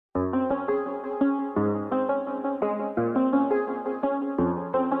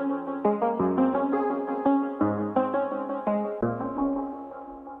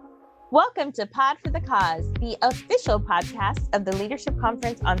Welcome to Pod for the Cause, the official podcast of the Leadership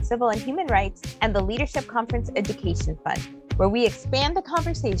Conference on Civil and Human Rights and the Leadership Conference Education Fund, where we expand the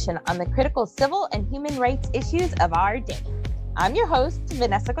conversation on the critical civil and human rights issues of our day. I'm your host,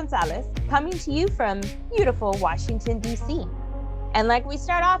 Vanessa Gonzalez, coming to you from beautiful Washington, D.C. And like we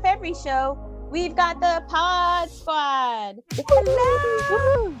start off every show, we've got the Pod Squad.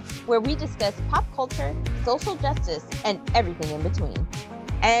 Hello! Where we discuss pop culture, social justice, and everything in between.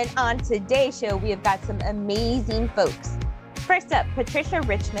 And on today's show, we have got some amazing folks. First up, Patricia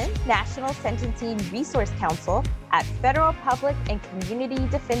Richman, National Sentencing Resource Counsel at Federal Public and Community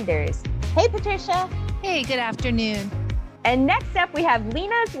Defenders. Hey, Patricia. Hey, good afternoon. And next up, we have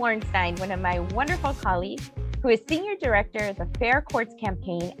Lena Zwarensteyn, one of my wonderful colleagues, who is Senior Director of the Fair Courts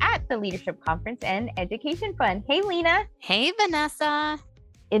Campaign at the Leadership Conference and Education Fund. Hey, Lena. Hey, Vanessa.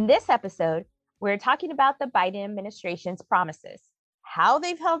 In this episode, we're talking about the Biden administration's promises, how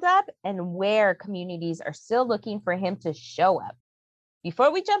they've held up, and where communities are still looking for him to show up.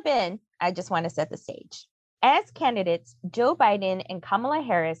 Before we jump in, I just want to set the stage. As candidates, Joe Biden and Kamala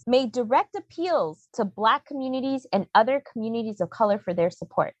Harris made direct appeals to Black communities and other communities of color for their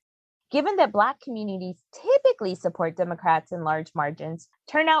support. Given that Black communities typically support Democrats in large margins,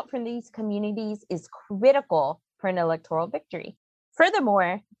 turnout from these communities is critical for an electoral victory.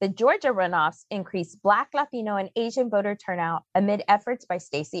 Furthermore, the Georgia runoffs increased Black, Latino, and Asian voter turnout amid efforts by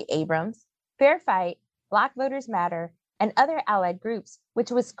Stacey Abrams, Fair Fight, Black Voters Matter, and other allied groups, which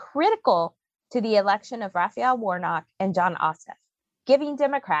was critical to the election of Raphael Warnock and John Ossoff, giving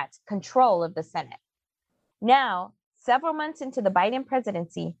Democrats control of the Senate. Now, several months into the Biden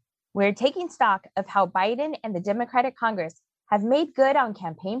presidency, we're taking stock of how Biden and the Democratic Congress have made good on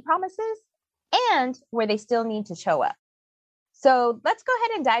campaign promises and where they still need to show up. So let's go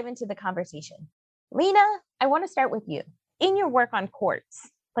ahead and dive into the conversation. Lena, I want to start with you. In your work on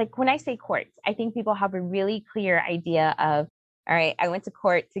courts, like when I say courts, I think people have a really clear idea of, all right, I went to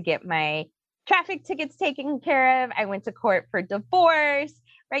court to get my traffic tickets taken care of. I went to court for divorce,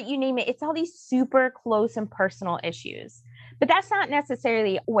 right? You name it. It's all these super close and personal issues, but that's not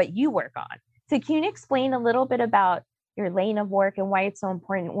necessarily what you work on. So can you explain a little bit about your lane of work and why it's so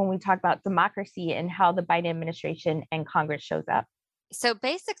important when we talk about democracy and how the Biden administration and Congress shows up? So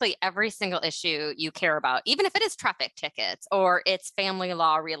basically every single issue you care about, even if it is traffic tickets or it's family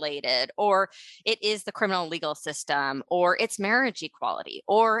law related, or it is the criminal legal system, or it's marriage equality,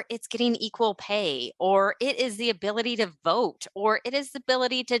 or it's getting equal pay, or it is the ability to vote, or it is the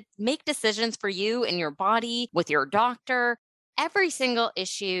ability to make decisions for you and your body with your doctor, every single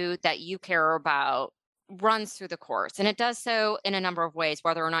issue that you care about runs through the courts. And it does so in a number of ways,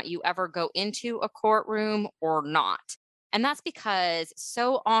 whether or not you ever go into a courtroom or not. And that's because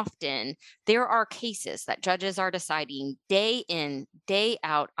so often there are cases that judges are deciding day in, day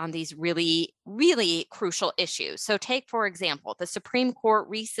out on these really, really crucial issues. So take, for example, the Supreme Court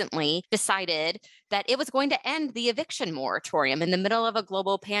recently decided that it was going to end the eviction moratorium in the middle of a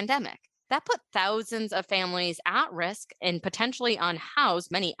global pandemic. That put thousands of families at risk and potentially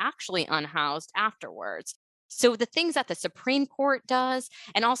unhoused, many actually unhoused afterwards. So the things that the Supreme Court does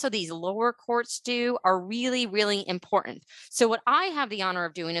and also these lower courts do are really, really important. So what I have the honor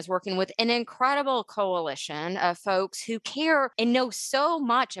of doing is working with an incredible coalition of folks who care and know so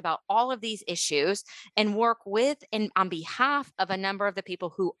much about all of these issues and work with and on behalf of a number of the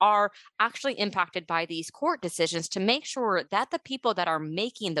people who are actually impacted by these court decisions to make sure that the people that are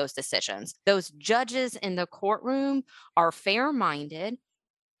making those decisions, those judges in the courtroom, are fair-minded.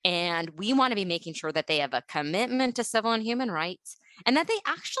 And we want to be making sure that they have a commitment to civil and human rights and that they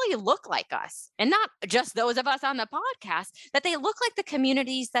actually look like us, and not just those of us on the podcast, that they look like the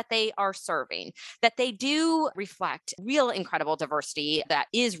communities that they are serving, that they do reflect real incredible diversity that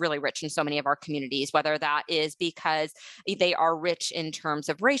is really rich in so many of our communities, whether that is because they are rich in terms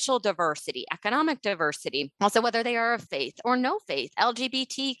of racial diversity, economic diversity, also whether they are of faith or no faith,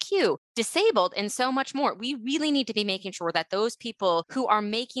 LGBTQ, disabled, and so much more. We really need to be making sure that those people who are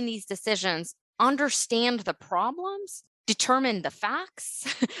making these decisions understand the problems, determine the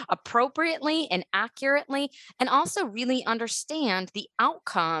facts appropriately and accurately, and also really understand the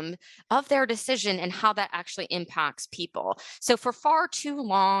outcome of their decision and how that actually impacts people. So for far too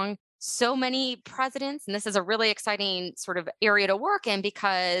long, so many presidents, and this is a really exciting sort of area to work in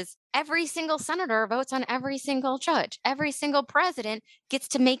because every single senator votes on every single judge. Every single president gets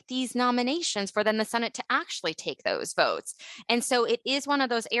to make these nominations for then the Senate to actually take those votes. And so it is one of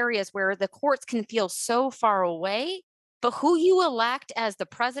those areas where the courts can feel so far away, but who you elect as the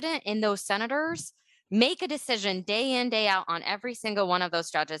president and those senators make a decision day in, day out on every single one of those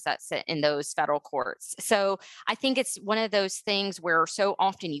judges that sit in those federal courts. So I think it's one of those things where so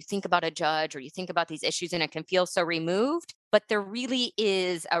often you think about a judge or you think about these issues and it can feel so removed, but there really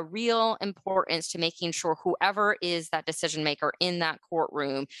is a real importance to making sure whoever is that decision maker in that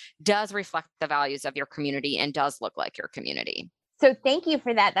courtroom does reflect the values of your community and does look like your community. So thank you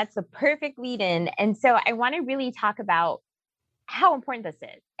for that. That's a perfect lead in. And so I want to really talk about how important this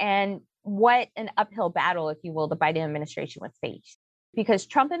is and what an uphill battle, if you will, the Biden administration was faced. Because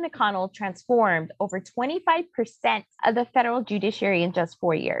Trump and McConnell transformed over 25% of the federal judiciary in just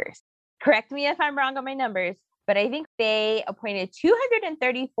 4 years. Correct me if I'm wrong on my numbers, but I think they appointed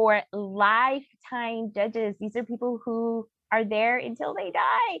 234 lifetime judges. These are people who are there until they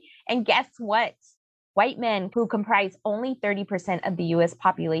die. And guess what? White men who comprise only 30% of the US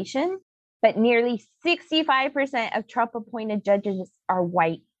population, but nearly 65% of Trump-appointed judges are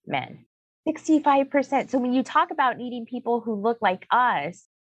white men. 65%. So when you talk about needing people who look like us,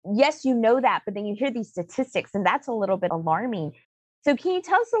 yes, you know that, but then you hear these statistics, and that's a little bit alarming. So can you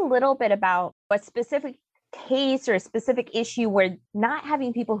tell us a little bit about a specific case or a specific issue where not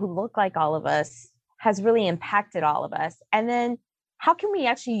having people who look like all of us has really impacted all of us? And then how can we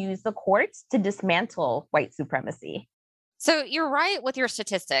actually use the courts to dismantle white supremacy? So you're right with your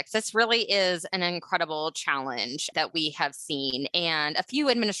statistics. This really is an incredible challenge that we have seen. And a few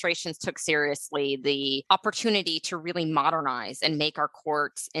administrations took seriously the opportunity to really modernize and make our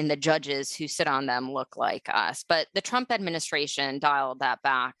courts and the judges who sit on them look like us. But the Trump administration dialed that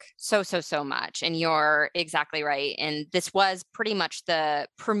back so much. And you're exactly right. And this was pretty much the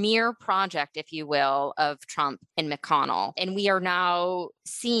premier project, if you will, of Trump and McConnell. And we are now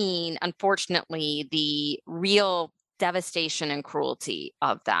seeing, unfortunately, the real devastation and cruelty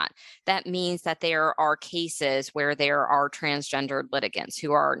of that. That means that there are cases where there are transgendered litigants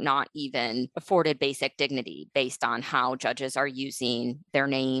who are not even afforded basic dignity based on how judges are using their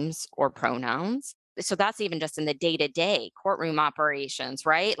names or pronouns. So that's even just in the day-to-day courtroom operations,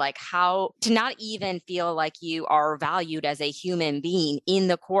 right? Like how to not even feel like you are valued as a human being in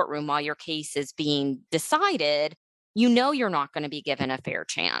the courtroom while your case is being decided, you know you're not going to be given a fair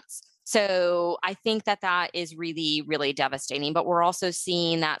chance. So I think that that is really, really devastating. But we're also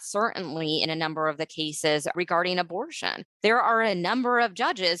seeing that certainly in a number of the cases regarding abortion. There are a number of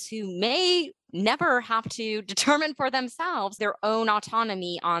judges who may never have to determine for themselves their own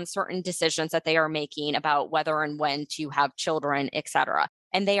autonomy on certain decisions that they are making about whether and when to have children, et cetera.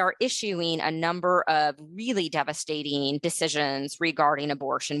 And they are issuing a number of really devastating decisions regarding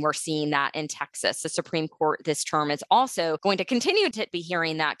abortion. We're seeing that in Texas. The Supreme Court this term is also going to continue to be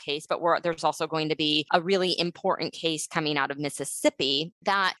hearing that case, but there's also going to be a really important case coming out of Mississippi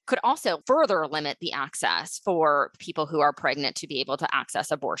that could also further limit the access for people who are pregnant to be able to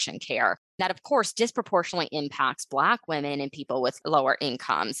access abortion care. That, of course, disproportionately impacts Black women and people with lower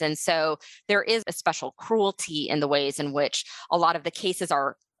incomes. And so there is a special cruelty in the ways in which a lot of the cases are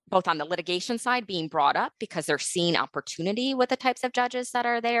both on the litigation side being brought up because they're seeing opportunity with the types of judges that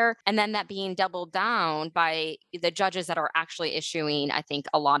are there, and then that being doubled down by the judges that are actually issuing, I think,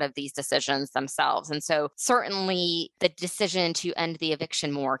 a lot of these decisions themselves. And so certainly the decision to end the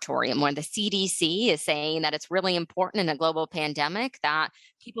eviction moratorium, when the CDC is saying that it's really important in a global pandemic that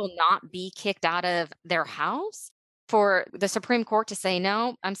people not be kicked out of their house, for the Supreme Court to say,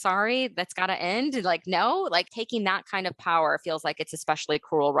 no, I'm sorry, that's got to end. Like, no, like taking that kind of power feels like it's especially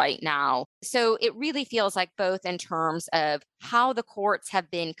cruel right now. So it really feels like both in terms of how the courts have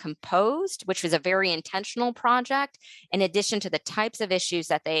been composed, which was a very intentional project, in addition to the types of issues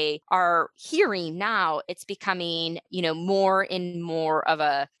that they are hearing now, it's becoming, more and more of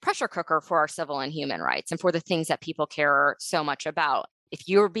a pressure cooker for our civil and human rights and for the things that people care so much about. If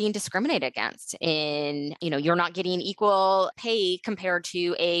you're being discriminated against in, you're not getting equal pay compared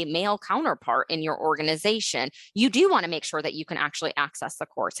to a male counterpart in your organization, you do want to make sure that you can actually access the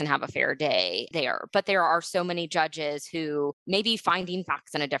courts and have a fair day there. But there are so many judges who may be finding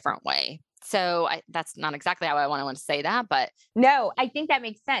facts in a different way. So that's not exactly how I want to say that, but. No, I think that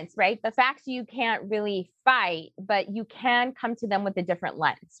makes sense, right? The facts you can't really fight, but you can come to them with a different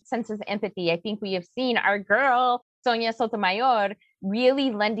lens. Sense of empathy. I think we have seen our girl, Sonia Sotomayor,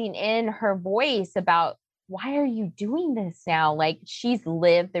 really lending in her voice about why are you doing this now? Like she's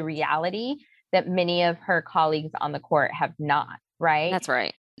lived the reality that many of her colleagues on the court have not, right? That's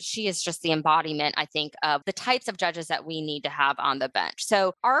right. She is just the embodiment, I think, of the types of judges that we need to have on the bench.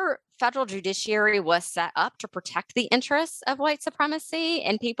 So our federal judiciary was set up to protect the interests of white supremacy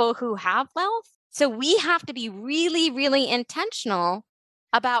and people who have wealth. So we have to be really, really intentional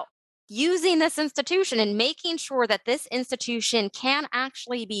about using this institution and making sure that this institution can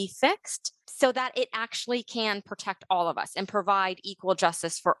actually be fixed so that it actually can protect all of us and provide equal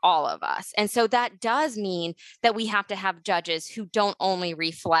justice for all of us. And so that does mean that we have to have judges who don't only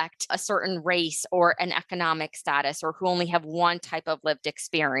reflect a certain race or an economic status, or who only have one type of lived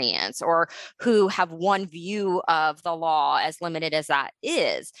experience, or who have one view of the law, as limited as that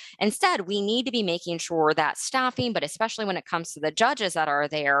is. Instead, we need to be making sure that staffing, but especially when it comes to the judges that are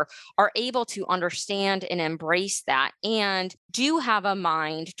there, are able to understand and embrace that and do have a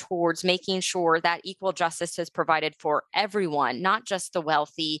mind towards making sure that equal justice is provided for everyone, not just the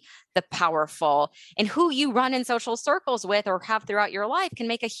wealthy, the powerful. And who you run in social circles with or have throughout your life can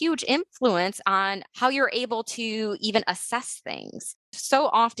make a huge influence on how you're able to even assess things. So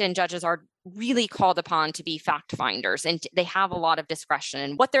often judges are really called upon to be fact finders, and they have a lot of discretion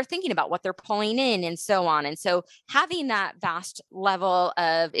in what they're thinking about, what they're pulling in, and so on. And so having that vast level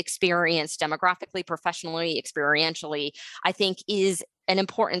of experience demographically, professionally, experientially, I think is an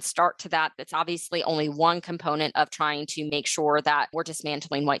important start to that. That's obviously only one component of trying to make sure that we're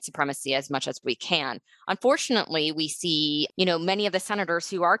dismantling white supremacy as much as we can. Unfortunately, we see, many of the senators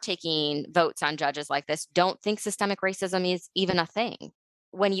who are taking votes on judges like this don't think systemic racism is even a thing.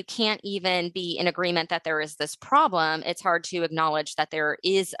 When you can't even be in agreement that there is this problem, it's hard to acknowledge that there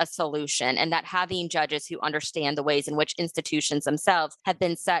is a solution, and that having judges who understand the ways in which institutions themselves have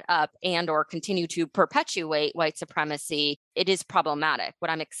been set up and or continue to perpetuate white supremacy, it is problematic.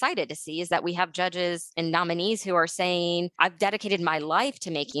 What I'm excited to see is that we have judges and nominees who are saying, I've dedicated my life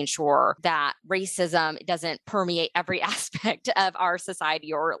to making sure that racism doesn't permeate every aspect of our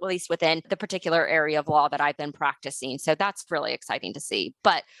society, or at least within the particular area of law that I've been practicing. So that's really exciting to see.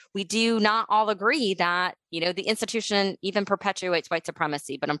 But we do not all agree that, the institution even perpetuates white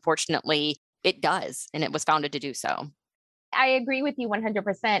supremacy, but unfortunately it does, and it was founded to do so. I agree with you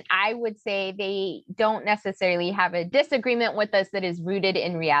 100%. I would say they don't necessarily have a disagreement with us that is rooted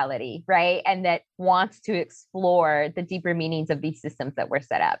in reality, right? And that wants to explore the deeper meanings of these systems that were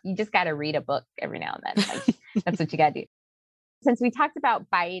set up. You just got to read a book every now and then. Like, that's what you got to do. Since we talked about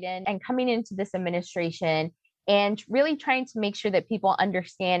Biden and coming into this administration and really trying to make sure that people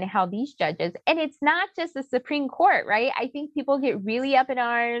understand how these judges, and it's not just the Supreme Court, right? I think people get really up in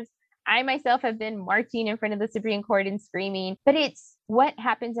arms. I myself have been marching in front of the Supreme Court and screaming, but it's what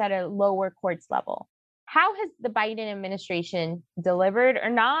happens at a lower courts level. How has the Biden administration delivered or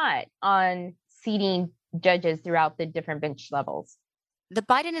not on seating judges throughout the different bench levels? The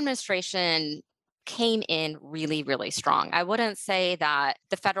Biden administration came in really, really strong. I wouldn't say that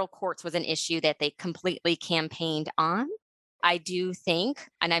the federal courts was an issue that they completely campaigned on. I do think,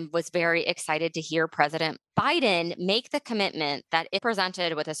 and I was very excited to hear President Biden make the commitment that if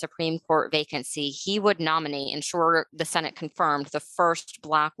presented with a Supreme Court vacancy, he would nominate, ensure the Senate confirmed, the first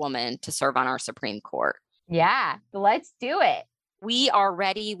Black woman to serve on our Supreme Court. Yeah, let's do it. We are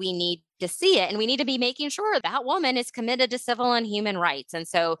ready. We need to see it. And we need to be making sure that woman is committed to civil and human rights. And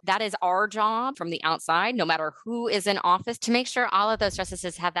so that is our job from the outside, no matter who is in office, to make sure all of those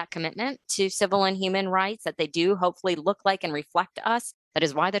justices have that commitment to civil and human rights, that they do hopefully look like and reflect us. That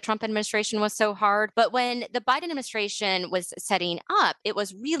is why the Trump administration was so hard. But when the Biden administration was setting up, it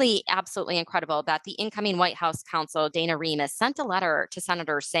was really absolutely incredible that the incoming White House counsel, Dana Remus, sent a letter to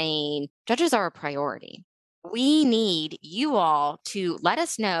senators saying, judges are a priority. We need you all to let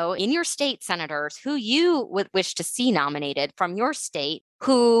us know in your state, senators, who you would wish to see nominated from your state,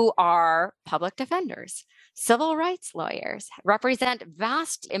 who are public defenders, civil rights lawyers, represent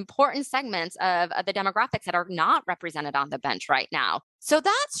vast, important segments of the demographics that are not represented on the bench right now. So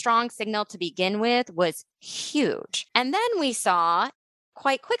that strong signal to begin with was huge. And then we saw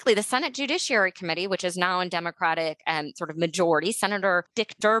quite quickly the Senate Judiciary Committee, which is now in Democratic sort of majority. Senator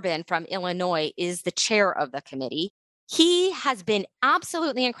Dick Durbin from Illinois is the chair of the committee. He has been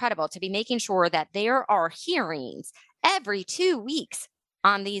absolutely incredible to be making sure that there are hearings every 2 weeks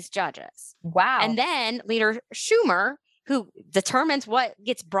on these judges. Wow. And then Leader Schumer, who determines what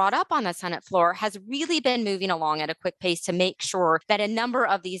gets brought up on the Senate floor, has really been moving along at a quick pace to make sure that a number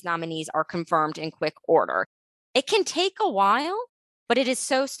of these nominees are confirmed in quick order. It can take a while, but it is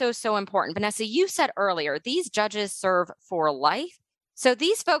so, so, so important. Vanessa, you said earlier, these judges serve for life. So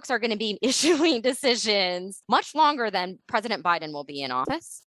these folks are going to be issuing decisions much longer than President Biden will be in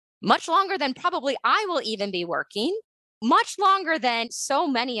office, much longer than probably I will even be working, much longer than so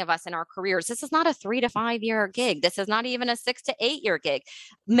many of us in our careers. This is not a 3 to 5 year gig. This is not even a 6 to 8 year gig.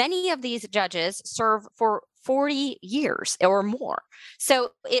 Many of these judges serve for 40 years or more.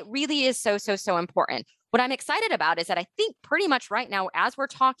 So it really is so, so, so important. What I'm excited about is that I think pretty much right now, as we're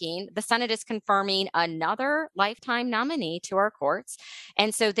talking, the Senate is confirming another lifetime nominee to our courts.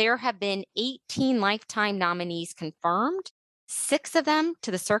 And so there have been 18 lifetime nominees confirmed. 6 of them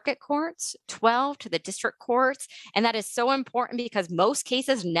to the circuit courts, 12 to the district courts. And that is so important because most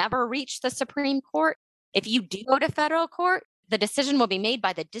cases never reach the Supreme Court. If you do go to federal court, the decision will be made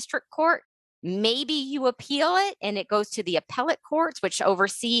by the district court. Maybe you appeal it and it goes to the appellate courts, which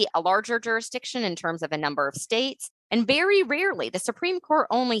oversee a larger jurisdiction in terms of a number of states. And very rarely, the Supreme Court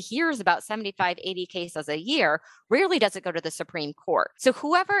only hears about 75, 80 cases a year. Rarely does it go to the Supreme Court. So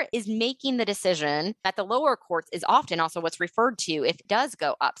whoever is making the decision at the lower courts is often also what's referred to if it does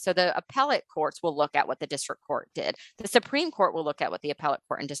go up. So the appellate courts will look at what the district court did. The Supreme Court will look at what the appellate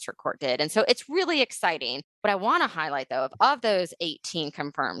court and district court did. And so it's really exciting. What I want to highlight, though, of those 18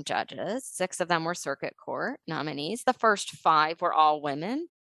 confirmed judges, 6 of them were circuit court nominees. The first 5 were all women.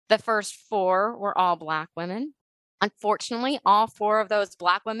 The first 4 were all Black women. Unfortunately, all 4 of those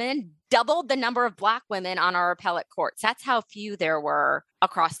Black women doubled the number of Black women on our appellate courts. That's how few there were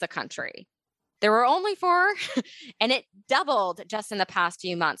across the country. There were only 4, and it doubled just in the past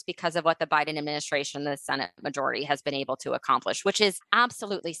few months because of what the Biden administration, the Senate majority, has been able to accomplish, which is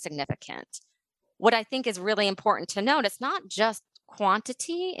absolutely significant. What I think is really important to note, it's not just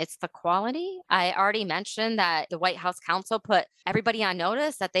quantity, it's the quality. I already mentioned that the White House counsel put everybody on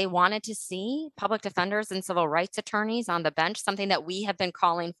notice that they wanted to see public defenders and civil rights attorneys on the bench, something that we have been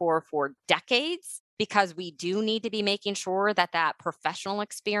calling for decades, because we do need to be making sure that that professional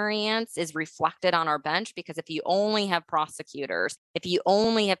experience is reflected on our bench. Because if you only have prosecutors, if you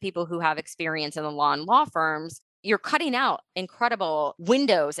only have people who have experience in the law and law firms, you're cutting out incredible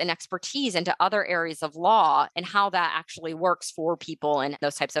windows and expertise into other areas of law and how that actually works for people and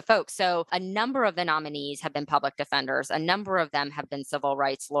those types of folks. So a number of the nominees have been public defenders. A number of them have been civil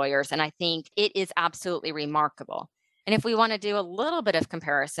rights lawyers. And I think it is absolutely remarkable. And if we want to do a little bit of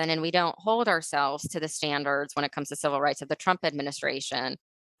comparison and we don't hold ourselves to the standards when it comes to civil rights of the Trump administration,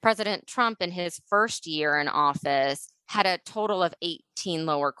 President Trump in his first year in office had a total of 18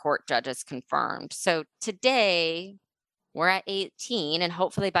 lower court judges confirmed. So today we're at 18, and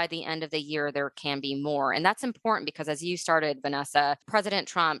hopefully by the end of the year, there can be more. And that's important because as you started, Vanessa, President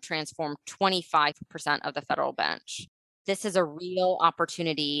Trump transformed 25% of the federal bench. This is a real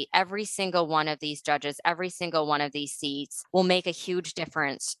opportunity. Every single one of these judges, every single one of these seats will make a huge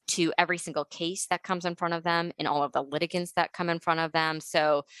difference to every single case that comes in front of them and all of the litigants that come in front of them.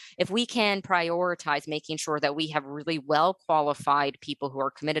 So if we can prioritize making sure that we have really well qualified people who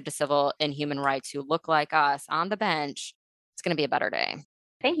are committed to civil and human rights who look like us on the bench, it's going to be a better day.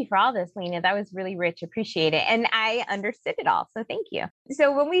 Thank you for all this, Lena. That was really rich. Appreciate it. And I understood it all. So thank you.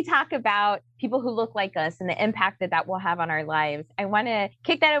 So when we talk about people who look like us and the impact that will have on our lives, I want to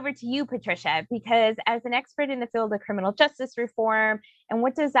kick that over to you, Patricia, because as an expert in the field of criminal justice reform, and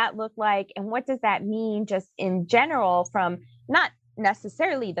what does that look like? And what does that mean just in general from not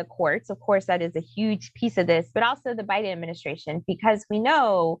necessarily the courts, of course, that is a huge piece of this, but also the Biden administration, because we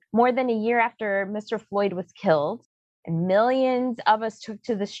know more than a year after Mr. Floyd was killed, and millions of us took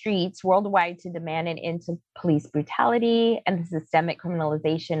to the streets worldwide to demand an end to police brutality and the systemic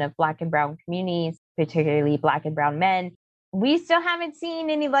criminalization of Black and Brown communities, particularly Black and Brown men. We still haven't seen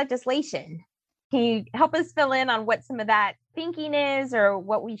any legislation. Can you help us fill in on what some of that thinking is, or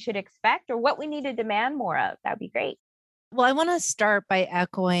what we should expect, or what we need to demand more of? That would be great. Well, I want to start by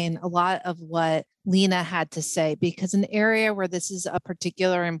echoing a lot of what Lena had to say, because an area where this is a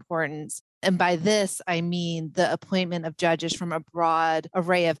particular importance, and by this, I mean the appointment of judges from a broad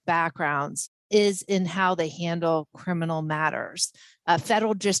array of backgrounds, is in how they handle criminal matters.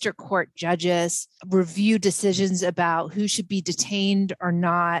 Federal district court judges review decisions about who should be detained or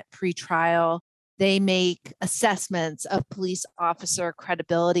not pre-trial. They make assessments of police officer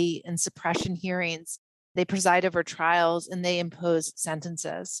credibility in suppression hearings. They preside over trials and they impose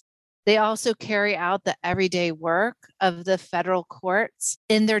sentences. They also carry out the everyday work of the federal courts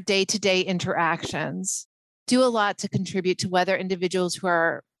in their day-to-day interactions, do a lot to contribute to whether individuals who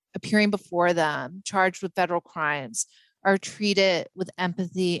are appearing before them, charged with federal crimes, are treated with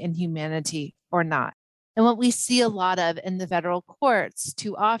empathy and humanity or not. And what we see a lot of in the federal courts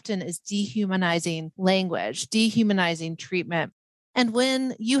too often is dehumanizing language, dehumanizing treatment. And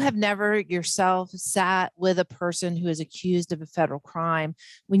when you have never yourself sat with a person who is accused of a federal crime,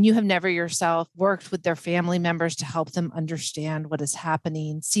 when you have never yourself worked with their family members to help them understand what is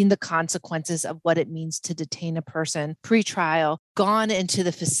happening, seen the consequences of what it means to detain a person pre-trial, gone into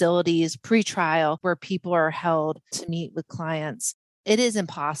the facilities pre-trial where people are held to meet with clients, it is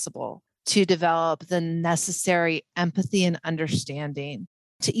impossible to develop the necessary empathy and understanding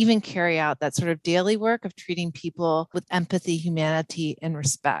to even carry out that sort of daily work of treating people with empathy, humanity, and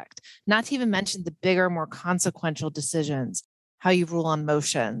respect. Not to even mention the bigger, more consequential decisions, how you rule on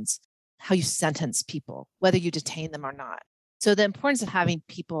motions, how you sentence people, whether you detain them or not. So the importance of having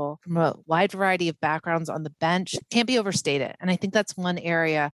people from a wide variety of backgrounds on the bench can't be overstated. And I think that's one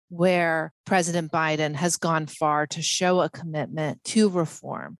area where President Biden has gone far to show a commitment to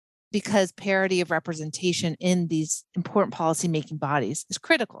reform, because parity of representation in these important policymaking bodies is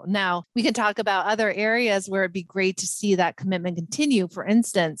critical. Now, we can talk about other areas where it'd be great to see that commitment continue. For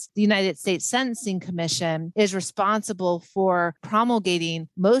instance, the United States Sentencing Commission is responsible for promulgating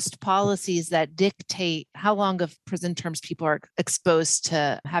most policies that dictate how long of prison terms people are exposed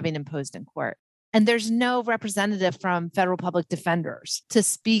to having imposed in court. And there's no representative from federal public defenders to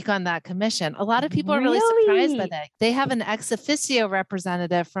speak on that commission. A lot of people are really surprised by that. They have an ex officio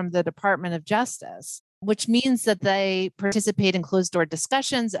representative from the Department of Justice, which means that they participate in closed door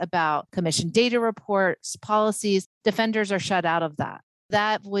discussions about commission data reports, policies. Defenders are shut out of that.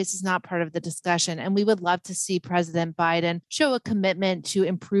 That voice is not part of the discussion. And we would love to see President Biden show a commitment to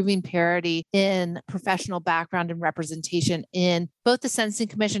improving parity in professional background and representation in both the Sentencing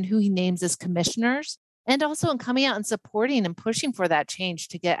Commission, who he names as commissioners, and also in coming out and supporting and pushing for that change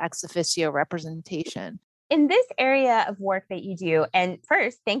to get ex officio representation. In this area of work that you do, and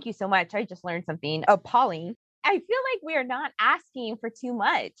first, thank you so much. I just learned something appalling. I feel like we are not asking for too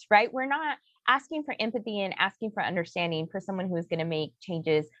much, right? We're not asking for empathy and asking for understanding for someone who is going to make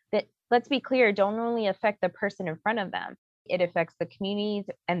changes that, let's be clear, don't only affect the person in front of them. It affects the communities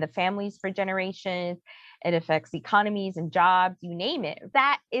and the families for generations. It affects economies and jobs, you name it.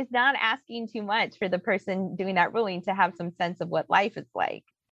 That is not asking too much for the person doing that ruling to have some sense of what life is like.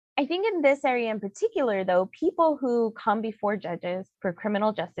 I think in this area in particular, though, people who come before judges for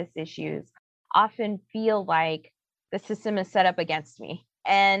criminal justice issues often feel like the system is set up against me.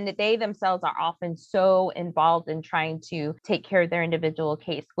 And they themselves are often so involved in trying to take care of their individual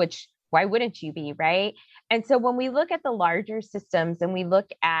case, which why wouldn't you be, right? And so when we look at the larger systems and we look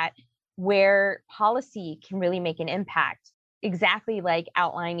at where policy can really make an impact, exactly like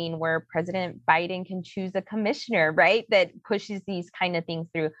outlining where President Biden can choose a commissioner, right, that pushes these kind of things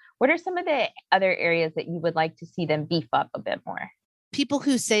through, what are some of the other areas that you would like to see them beef up a bit more? People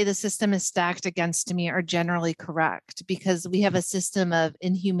who say the system is stacked against me are generally correct, because we have a system of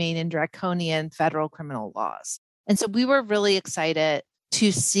inhumane and draconian federal criminal laws. And so we were really excited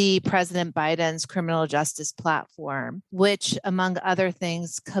to see President Biden's criminal justice platform, which, among other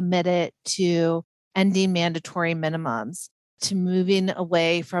things, committed to ending mandatory minimums, to moving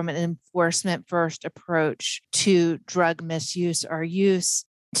away from an enforcement first approach to drug misuse or use,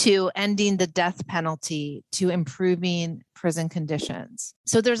 to ending the death penalty, to improving prison conditions.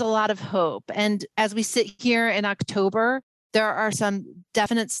 So there's a lot of hope. And as we sit here in October, there are some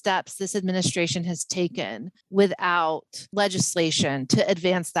definite steps this administration has taken without legislation to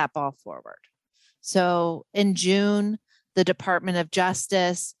advance that ball forward. So in June, the Department of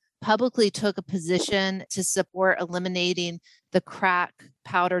Justice publicly took a position to support eliminating the crack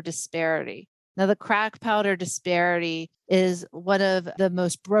powder disparity. Now, the crack powder disparity is one of the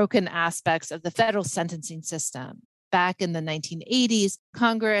most broken aspects of the federal sentencing system. Back in the 1980s,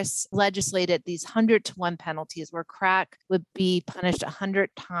 Congress legislated these 100-to-1 penalties where crack would be punished 100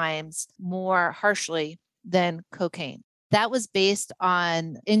 times more harshly than cocaine. That was based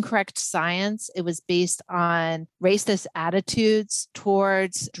on incorrect science. It was based on racist attitudes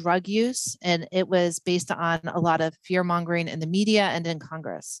towards drug use, and it was based on a lot of fear-mongering in the media and in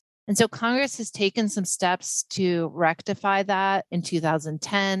Congress. And so Congress has taken some steps to rectify that in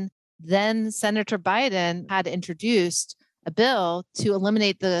 2010. Then Senator Biden had introduced a bill to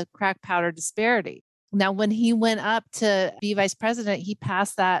eliminate the crack powder disparity. Now, when he went up to be vice president, he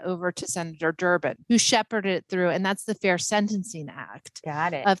passed that over to Senator Durbin, who shepherded it through. And that's the Fair Sentencing Act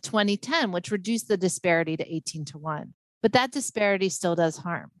of 2010, which reduced the disparity to 18-to-1. But that disparity still does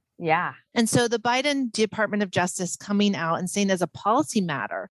harm. Yeah. And so the Biden Department of Justice coming out and saying, as a policy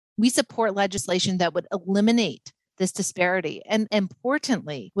matter, we support legislation that would eliminate this disparity, and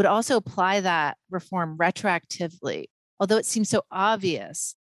importantly, would also apply that reform retroactively. Although it seems so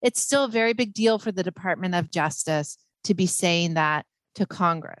obvious, it's still a very big deal for the Department of Justice to be saying that to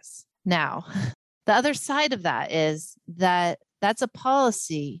Congress. Now, the other side of that is that that's a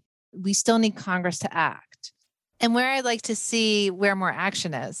policy. We still need Congress to act. And where I'd like to see where more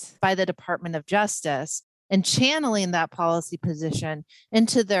action is by the Department of Justice and channeling that policy position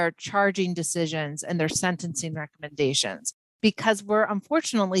into their charging decisions and their sentencing recommendations, because we're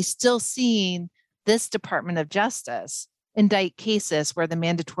unfortunately still seeing this Department of Justice indict cases where the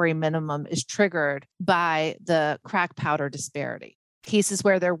mandatory minimum is triggered by the crack powder disparity. Cases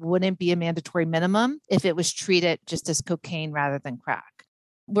where there wouldn't be a mandatory minimum if it was treated just as cocaine rather than crack.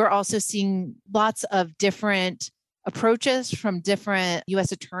 We're also seeing lots of different approaches from different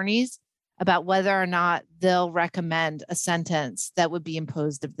U.S. attorneys about whether or not they'll recommend a sentence that would be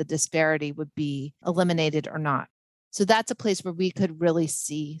imposed if the disparity would be eliminated or not. So that's a place where we could really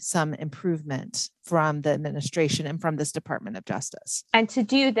see some improvement from the administration and from this Department of Justice. And to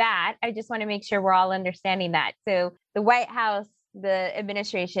do that, I just want to make sure we're all understanding that. So the White House, the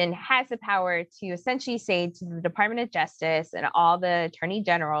administration has the power to essentially say to the Department of Justice and all the attorney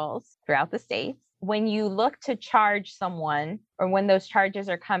generals throughout the states, when you look to charge someone or when those charges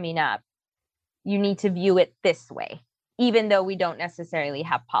are coming up, you need to view it this way, even though we don't necessarily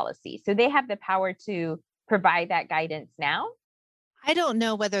have policy. So they have the power to provide that guidance now. I don't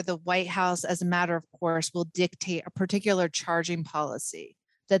know whether the White House, as a matter of course, will dictate a particular charging policy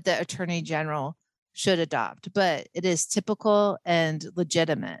that the Attorney General should adopt, but it is typical and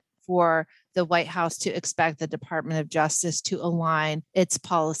legitimate for the White House to expect the Department of Justice to align its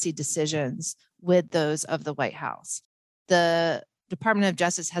policy decisions with those of the White House. The Department of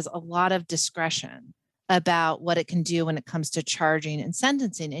Justice has a lot of discretion about what it can do when it comes to charging and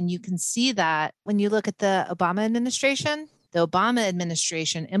sentencing. And you can see that when you look at the Obama administration. The Obama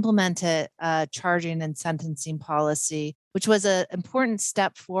administration implemented a charging and sentencing policy, which was an important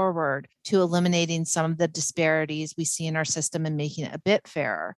step forward to eliminating some of the disparities we see in our system and making it a bit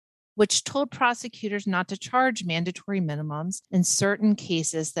fairer, which told prosecutors not to charge mandatory minimums in certain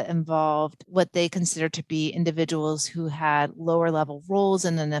cases that involved what they considered to be individuals who had lower level roles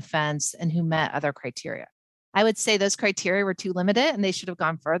in an offense and who met other criteria. I would say those criteria were too limited and they should have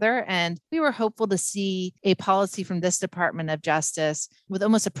gone further. And we were hopeful to see a policy from this Department of Justice with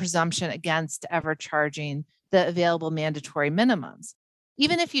almost a presumption against ever charging the available mandatory minimums.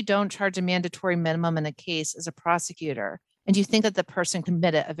 Even if you don't charge a mandatory minimum in a case as a prosecutor, and you think that the person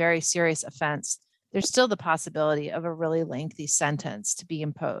committed a very serious offense, there's still the possibility of a really lengthy sentence to be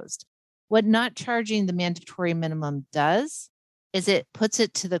imposed. What not charging the mandatory minimum does is it puts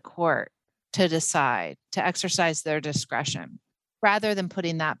it to the court to decide, to exercise their discretion, rather than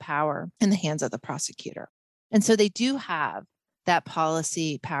putting that power in the hands of the prosecutor. And so they do have that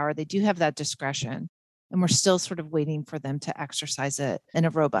policy power, they do have that discretion, and we're still sort of waiting for them to exercise it in a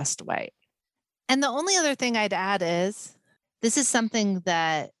robust way. And the only other thing I'd add is, this is something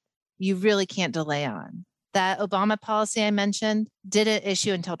that you really can't delay on. That Obama policy I mentioned didn't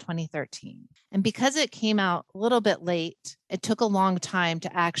issue until 2013. And because it came out a little bit late, it took a long time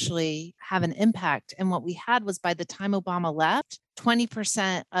to actually have an impact. And what we had was, by the time Obama left,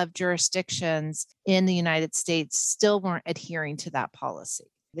 20% of jurisdictions in the United States still weren't adhering to that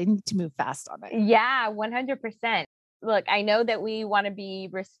policy. They need to move fast on it. Yeah, 100%. Look, I know that we want to be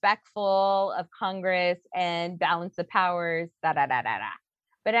respectful of Congress and balance the powers,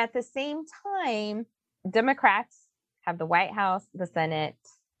 But at the same time, Democrats have the White House, the Senate,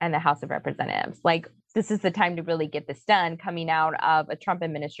 and the House of Representatives. Like, this is the time to really get this done, coming out of a Trump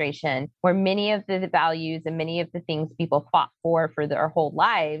administration where many of the values and many of the things people fought for their whole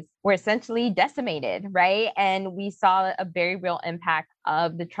lives were essentially decimated, right? And we saw a very real impact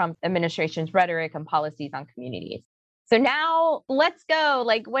of the Trump administration's rhetoric and policies on communities. So now let's go.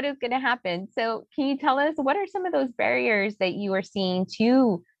 Like, what is going to happen? So can you tell us, what are some of those barriers that you are seeing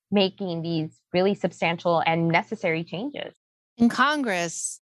to making these really substantial and necessary changes? In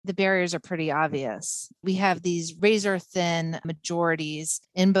Congress, the barriers are pretty obvious. We have these razor thin majorities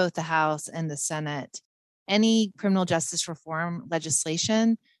in both the House and the Senate. Any criminal justice reform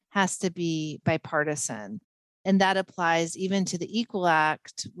legislation has to be bipartisan. And that applies even to the Equal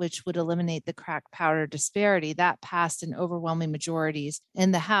Act, which would eliminate the crack powder disparity. That passed in overwhelming majorities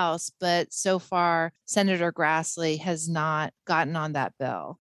in the House, but so far, Senator Grassley has not gotten on that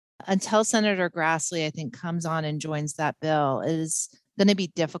bill. Until Senator Grassley, I think, comes on and joins that bill, it is going to be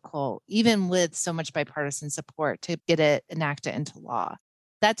difficult, even with so much bipartisan support, to get it enacted into law.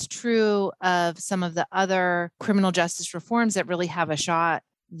 That's true of some of the other criminal justice reforms that really have a shot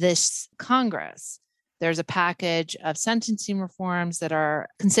this Congress. There's a package of sentencing reforms that are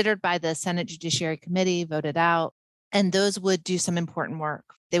considered by the Senate Judiciary Committee, voted out, and those would do some important work.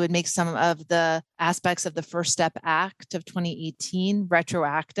 They would make some of the aspects of the First Step Act of 2018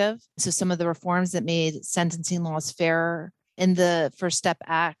 retroactive. So some of the reforms that made sentencing laws fairer in the First Step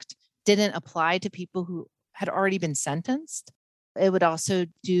Act didn't apply to people who had already been sentenced. It would also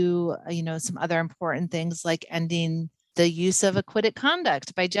do, some other important things like ending the use of acquitted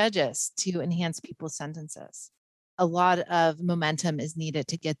conduct by judges to enhance people's sentences. A lot of momentum is needed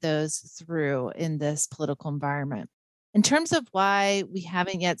to get those through in this political environment. In terms of why we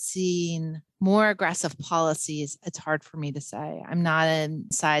haven't yet seen more aggressive policies, it's hard for me to say. I'm not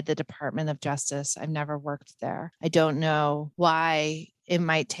inside the Department of Justice. I've never worked there. I don't know why it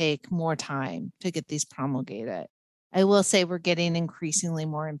might take more time to get these promulgated. I will say we're getting increasingly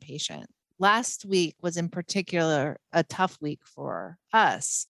more impatient. Last week was in particular a tough week for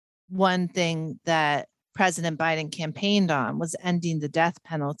us. One thing that President Biden campaigned on was ending the death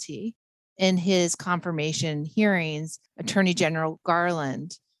penalty. In his confirmation hearings, Attorney General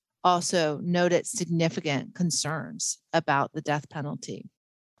Garland also noted significant concerns about the death penalty.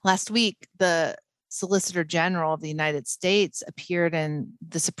 Last week, the Solicitor General of the United States appeared in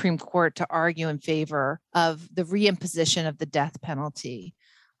the Supreme Court to argue in favor of the reimposition of the death penalty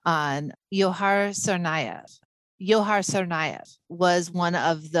on Johar Tsarnaev. Johar Tsarnaev was one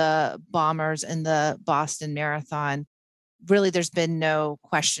of the bombers in the Boston Marathon. Really, there's been no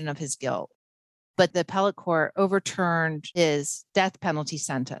question of his guilt. But the appellate court overturned his death penalty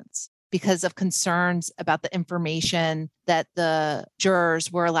sentence because of concerns about the information that the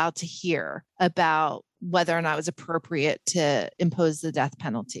jurors were allowed to hear about whether or not it was appropriate to impose the death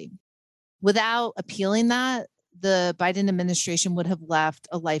penalty. Without appealing that, the Biden administration would have left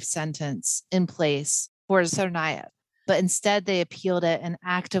a life sentence in place for Tsarnaev. But instead, they appealed it and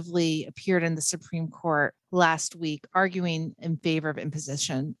actively appeared in the Supreme Court last week, arguing in favor of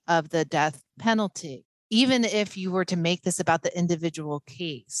imposition of the death penalty. Even if you were to make this about the individual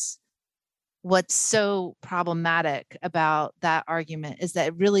case, what's so problematic about that argument is that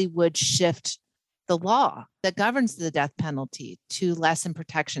it really would shift the law that governs the death penalty to lessen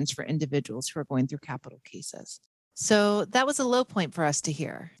protections for individuals who are going through capital cases. So that was a low point for us to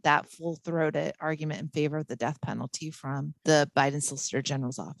hear, that full-throated argument in favor of the death penalty from the Biden Solicitor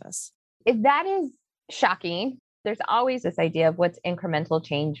General's office. If that is shocking, there's always this idea of what's incremental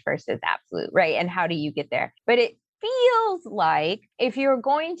change versus absolute, right? And how do you get there? But it feels like if you're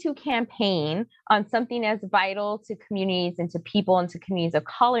going to campaign on something as vital to communities and to people and to communities of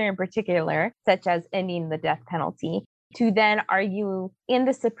color in particular, such as ending the death penalty, to then argue in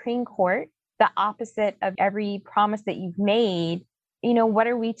the Supreme Court the opposite of every promise that you've made, what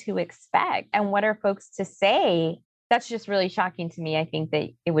are we to expect? And what are folks to say? That's just really shocking to me. I think that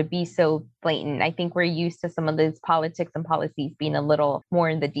it would be so blatant. I think we're used to some of these politics and policies being a little more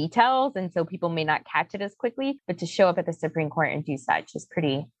in the details. And so people may not catch it as quickly, but to show up at the Supreme Court and do such is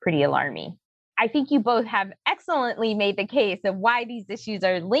pretty alarming. I think you both have excellently made the case of why these issues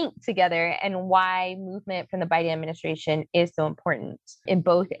are linked together and why movement from the Biden administration is so important in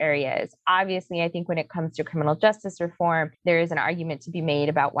both areas. Obviously, I think when it comes to criminal justice reform, there is an argument to be made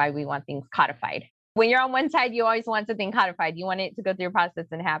about why we want things codified. When you're on one side, you always want something codified. You want it to go through a process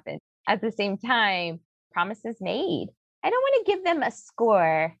and happen. At the same time, promises made. I don't want to give them a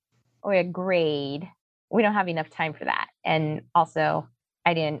score or a grade. We don't have enough time for that. And also,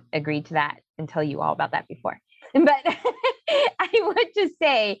 I didn't agree to that and tell you all about that before. But I would just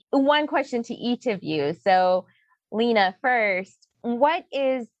say one question to each of you. So, Lena, first, what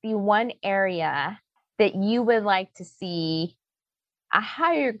is the one area that you would like to see a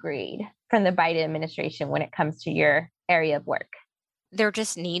higher grade from the Biden administration when it comes to your area of work? There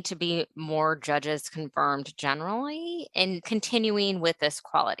just need to be more judges confirmed generally and continuing with this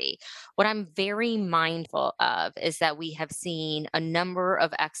quality. What I'm very mindful of is that we have seen a number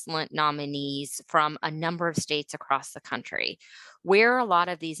of excellent nominees from a number of states across the country. Where a lot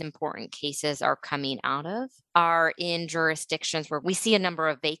of these important cases are coming out of are in jurisdictions where we see a number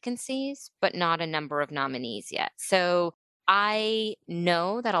of vacancies, but not a number of nominees yet. So I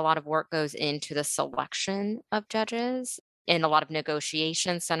know that a lot of work goes into the selection of judges. In a lot of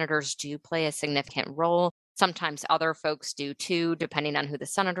negotiations, senators do play a significant role. Sometimes other folks do too, depending on who the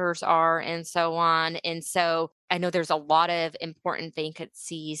senators are and so on. And so I know there's a lot of important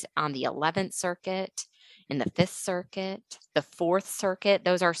vacancies on the 11th Circuit, in the 5th Circuit, the 4th Circuit.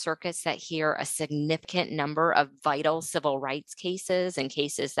 Those are circuits that hear a significant number of vital civil rights cases and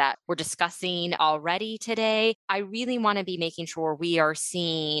cases that we're discussing already today. I really want to be making sure we are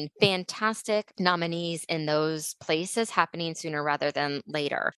seeing fantastic nominees in those places happening sooner rather than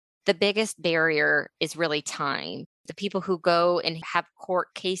later. The biggest barrier is really time. The people who go and have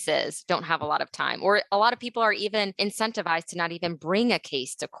court cases don't have a lot of time, or a lot of people are even incentivized to not even bring a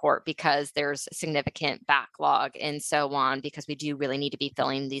case to court because there's a significant backlog and so on, because we do really need to be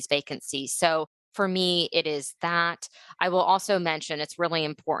filling these vacancies. So for me, it is that. I will also mention it's really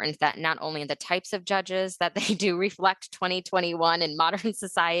important that not only the types of judges that they do reflect 2021 in modern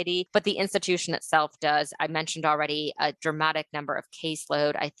society, but the institution itself does. I mentioned already a dramatic number of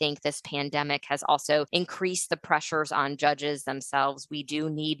caseload. I think this pandemic has also increased the pressures on judges themselves. We do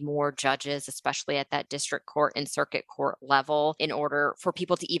need more judges, especially at that district court and circuit court level, in order for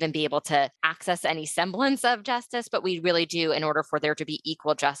people to even be able to access any semblance of justice. But we really do, in order for there to be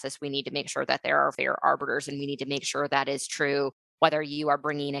equal justice, we need to make sure that there are fair arbiters, and we need to make sure that is true whether you are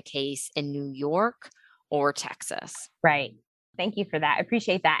bringing a case in New York or Texas. Right. Thank you for that. I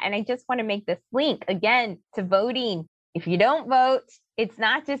appreciate that. And I just want to make this link again to voting. If you don't vote, it's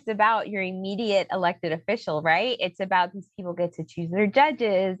not just about your immediate elected official, right? It's about these people get to choose their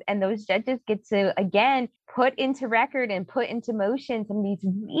judges, and those judges get to, again, put into record and put into motion some of these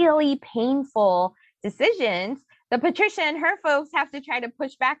really painful decisions that Patricia and her folks have to try to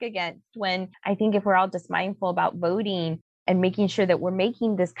push back against. When I think if we're all just mindful about voting and making sure that we're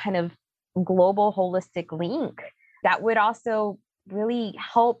making this kind of global holistic link, that would also really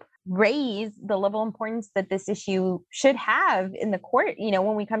help raise the level of importance that this issue should have in the court,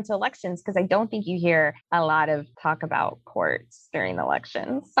 when we come to elections, because I don't think you hear a lot of talk about courts during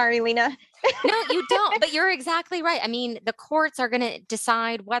elections. Sorry, Lena. No, you don't, but you're exactly right. I mean, the courts are going to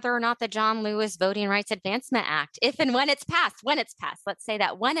decide whether or not the John Lewis Voting Rights Advancement Act, if and when it's passed, let's say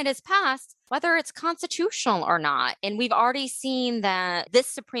that when it is passed, whether it's constitutional or not. And we've already seen that this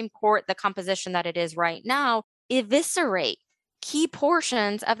Supreme Court, the composition that it is right now, eviscerate key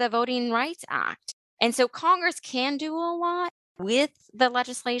portions of the Voting Rights Act. And so Congress can do a lot with the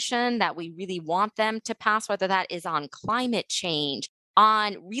legislation that we really want them to pass, whether that is on climate change,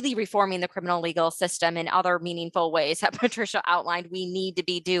 on really reforming the criminal legal system in other meaningful ways that Patricia outlined we need to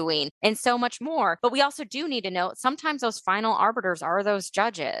be doing, and so much more. But we also do need to know sometimes those final arbiters are those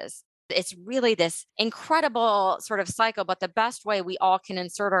judges. It's really this incredible sort of cycle, but the best way we all can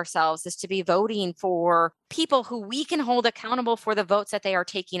insert ourselves is to be voting for people who we can hold accountable for the votes that they are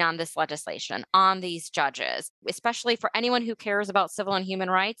taking on this legislation, on these judges, especially for anyone who cares about civil and human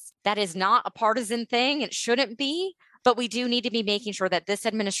rights. That is not a partisan thing. It shouldn't be. But we do need to be making sure that this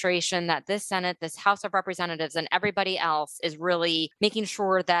administration, that this Senate, this House of Representatives, and everybody else is really making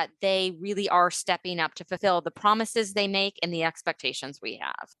sure that they really are stepping up to fulfill the promises they make and the expectations we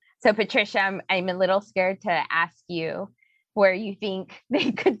have. So, Patricia, I'm a little scared to ask you where you think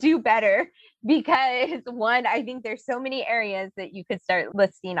they could do better, because one, I think there's so many areas that you could start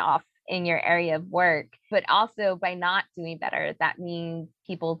listing off in your area of work, but also by not doing better, that means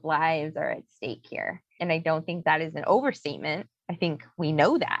people's lives are at stake here. And I don't think that is an overstatement. I think we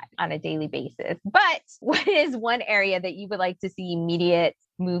know that on a daily basis. But what is one area that you would like to see immediate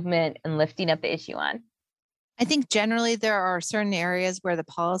movement and lifting up the issue on? I think generally there are certain areas where the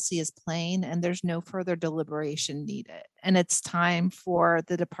policy is plain and there's no further deliberation needed. And it's time for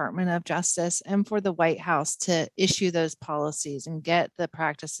the Department of Justice and for the White House to issue those policies and get the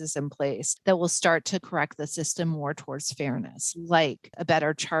practices in place that will start to correct the system more towards fairness, like a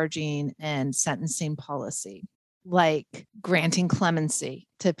better charging and sentencing policy, like granting clemency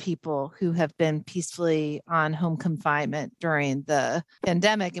to people who have been peacefully on home confinement during the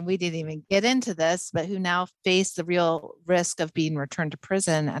pandemic. And we didn't even get into this, but who now face the real risk of being returned to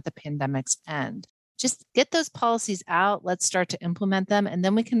prison at the pandemic's end. Just get those policies out. Let's start to implement them. And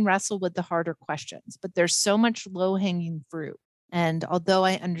then we can wrestle with the harder questions. But there's so much low-hanging fruit. And although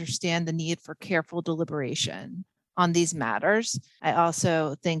I understand the need for careful deliberation on these matters, I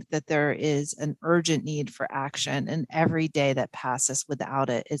also think that there is an urgent need for action. And every day that passes without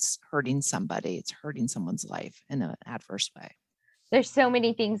it, it's hurting somebody. It's hurting someone's life in an adverse way. There's so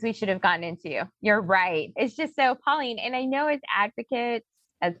many things we should have gotten into. You're right. It's just so appalling. And I know as advocates,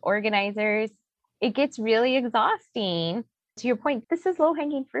 as organizers, it gets really exhausting. To your point, this is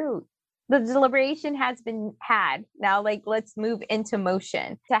low-hanging fruit. The deliberation has been had. Now, let's move into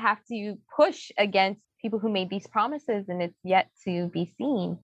motion. To have to push against people who made these promises, and it's yet to be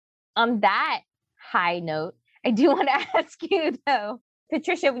seen. On that high note, I do want to ask you, though,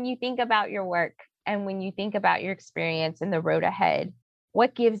 Patricia, when you think about your work and when you think about your experience and the road ahead,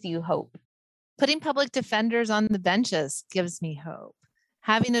 what gives you hope? Putting public defenders on the benches gives me hope.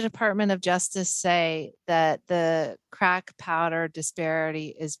 Having a Department of Justice say that the crack powder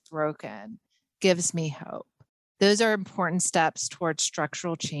disparity is broken gives me hope. Those are important steps towards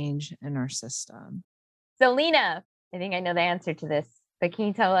structural change in our system. So, Lena, I think I know the answer to this, but can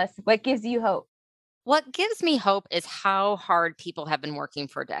you tell us what gives you hope? What gives me hope is how hard people have been working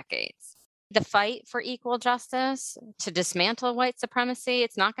for decades. The fight for equal justice, to dismantle white supremacy,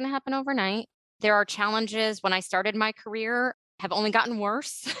 it's not going to happen overnight. There are challenges. When I started my career, have only gotten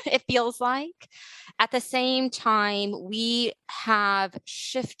worse, it feels like. At the same time, we have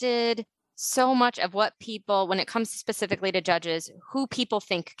shifted so much of what people, when it comes specifically to judges, who people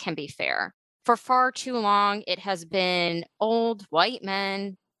think can be fair. For far too long, it has been old white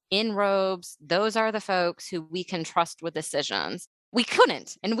men in robes. Those are the folks who we can trust with decisions. We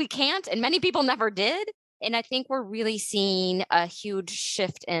couldn't, and we can't, and many people never did. And I think we're really seeing a huge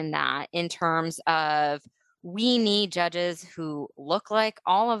shift in that, in terms of we need judges who look like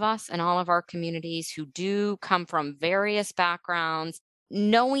all of us and all of our communities, who do come from various backgrounds,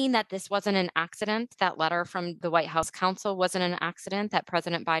 knowing that this wasn't an accident, that letter from the White House counsel wasn't an accident, that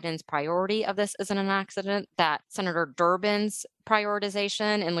President Biden's priority of this isn't an accident, that Senator Durbin's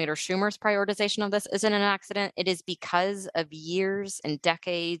prioritization and Leader Schumer's prioritization of this isn't an accident. It is because of years and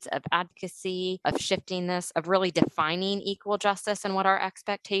decades of advocacy, of shifting this, of really defining equal justice and what our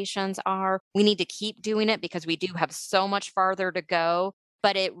expectations are. We need to keep doing it because we do have so much farther to go.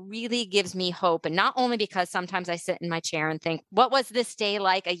 But it really gives me hope. And not only because sometimes I sit in my chair and think, what was this day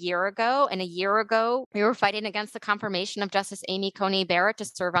like a year ago? And a year ago, we were fighting against the confirmation of Justice Amy Coney Barrett to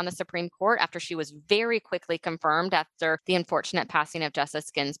serve on the Supreme Court after she was very quickly confirmed after the unfortunate passing of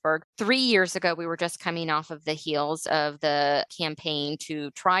Justice Ginsburg. 3 years ago, we were just coming off of the heels of the campaign to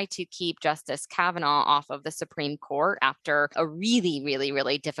try to keep Justice Kavanaugh off of the Supreme Court after a really, really,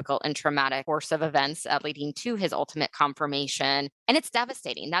 really difficult and traumatic course of events leading to his ultimate confirmation. And it's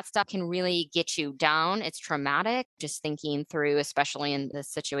devastating. That stuff can really get you down. It's traumatic. Just thinking through, especially in the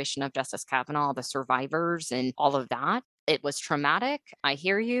situation of Justice Kavanaugh, the survivors and all of that. It was traumatic. I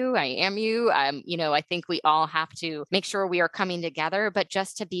hear you. I am you. I think we all have to make sure we are coming together. But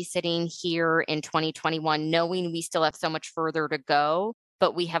just to be sitting here in 2021, knowing we still have so much further to go,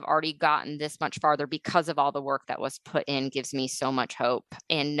 but we have already gotten this much farther because of all the work that was put in, gives me so much hope.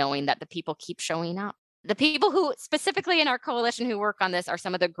 And knowing that the people keep showing up. The people who specifically in our coalition who work on this are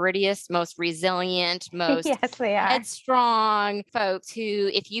some of the grittiest, most resilient, most yes, they are. headstrong folks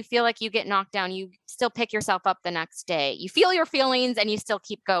who, if you feel like you get knocked down, you still pick yourself up the next day. You feel your feelings and you still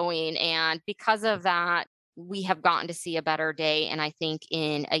keep going. And because of that, we have gotten to see a better day. And I think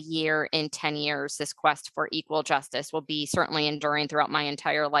in a year, in 10 years, this quest for equal justice will be certainly enduring throughout my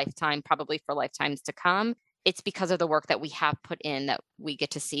entire lifetime, probably for lifetimes to come. It's because of the work that we have put in that we get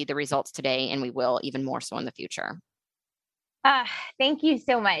to see the results today, and we will even more so in the future. Thank you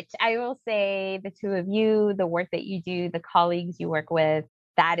so much. I will say the two of you, the work that you do, the colleagues you work with,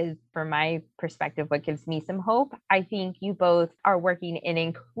 that is, from my perspective, what gives me some hope. I think you both are working in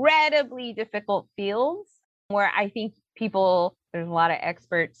incredibly difficult fields where I think there's a lot of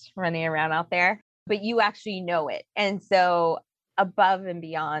experts running around out there, but you actually know it. And so above and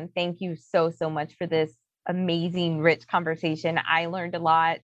beyond, thank you so, so much for this amazing, rich conversation. I learned a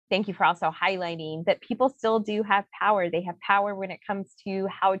lot. Thank you for also highlighting that people still do have power. They have power when it comes to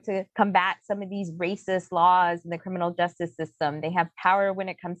how to combat some of these racist laws in the criminal justice system. They have power when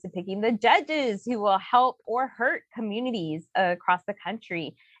it comes to picking the judges who will help or hurt communities across the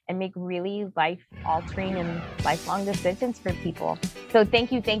country and make really life-altering and lifelong decisions for people. So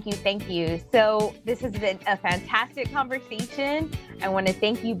thank you, thank you, thank you. So this has been a fantastic conversation. I want to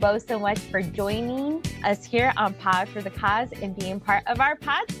thank you both so much for joining us here on Pod for the Cause and being part of our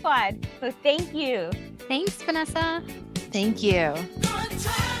Pod Squad. So thank you. Thanks, Vanessa. Thank you.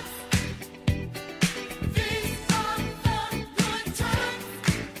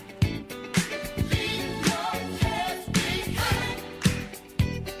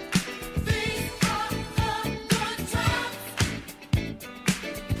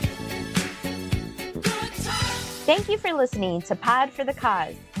 Thank you for listening to Pod for the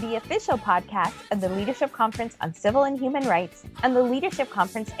Cause, the official podcast of the Leadership Conference on Civil and Human Rights and the Leadership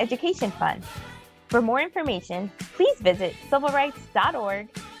Conference Education Fund. For more information, please visit civilrights.org,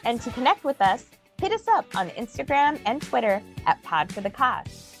 and to connect with us, hit us up on Instagram and Twitter at Pod for the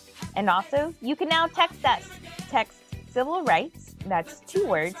Cause. And also, you can now text us. Text Civil Rights, that's 2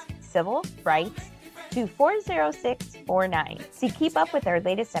 words, Civil Rights, to 40649 to keep up with our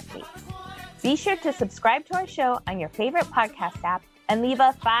latest updates. Be sure to subscribe to our show on your favorite podcast app and leave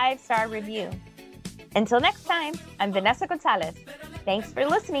a 5-star review. Until next time, I'm Vanessa Gonzalez. Thanks for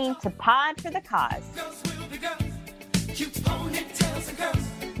listening to Pod for the Cause.